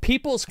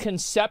 People's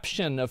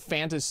conception of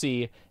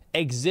fantasy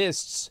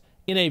exists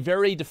in a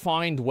very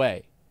defined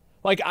way.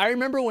 Like I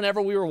remember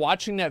whenever we were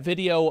watching that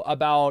video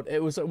about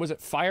was it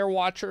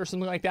Firewatcher or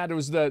something like that. It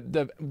was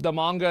the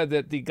manga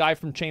that the guy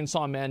from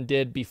Chainsaw Man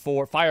did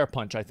before Fire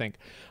Punch, I think.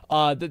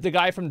 The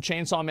guy from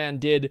Chainsaw Man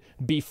did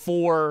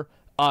before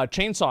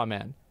Chainsaw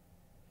Man.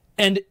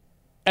 And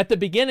at the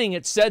beginning,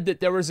 it said that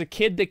there was a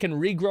kid that can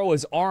regrow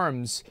his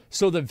arms,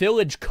 so the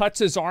village cuts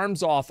his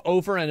arms off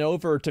over and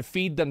over to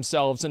feed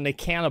themselves, and they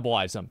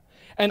cannibalize him.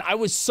 And I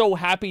was so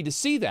happy to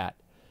see that,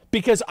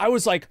 because I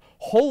was like,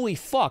 holy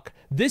fuck,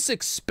 this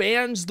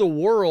expands the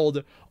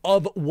world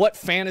of what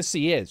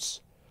fantasy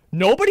is.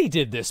 Nobody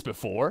did this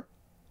before,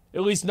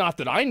 at least not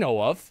that I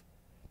know of.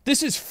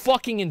 This is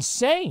fucking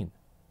insane.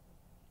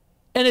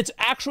 And it's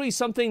actually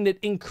something that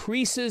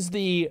increases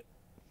the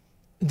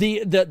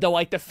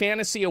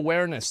fantasy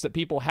awareness that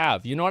people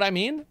have. You know what I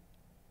mean?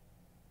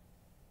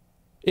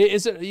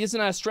 Isn't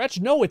that a stretch?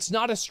 No, it's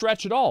not a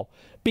stretch at all.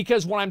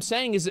 Because what I'm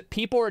saying is that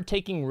people are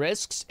taking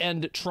risks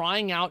and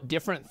trying out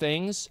different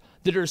things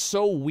that are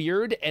so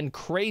weird and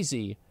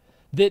crazy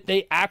that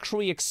they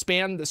actually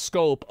expand the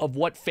scope of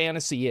what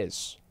fantasy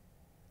is.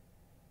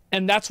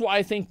 And that's why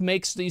I think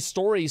makes these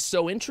stories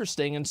so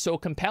interesting and so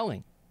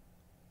compelling.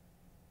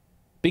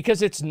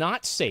 Because it's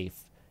not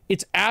safe.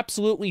 It's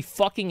absolutely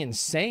fucking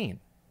insane.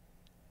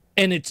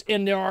 And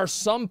there are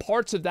some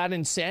parts of that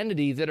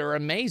insanity that are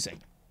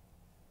amazing.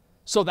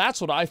 So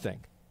that's what I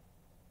think.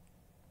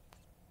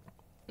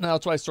 Now,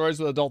 that's why stories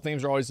with adult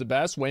themes are always the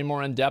best. Way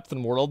more in-depth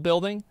than world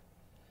building.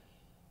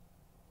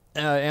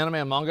 Anime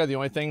and manga, the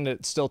only thing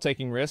that's still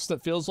taking risks,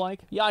 that feels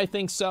like? Yeah, I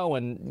think so.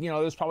 And,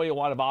 there's probably a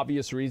lot of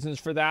obvious reasons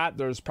for that.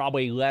 There's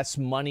probably less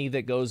money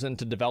that goes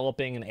into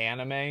developing an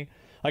anime.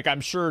 Like,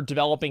 I'm sure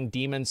developing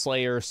Demon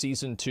Slayer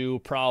Season 2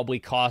 probably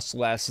costs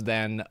less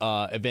than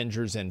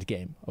Avengers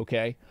Endgame,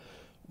 okay?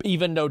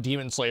 Even though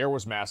Demon Slayer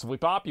was massively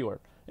popular.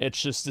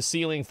 It's just the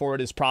ceiling for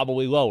it is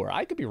probably lower.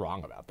 I could be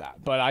wrong about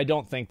that, but I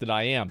don't think that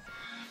I am.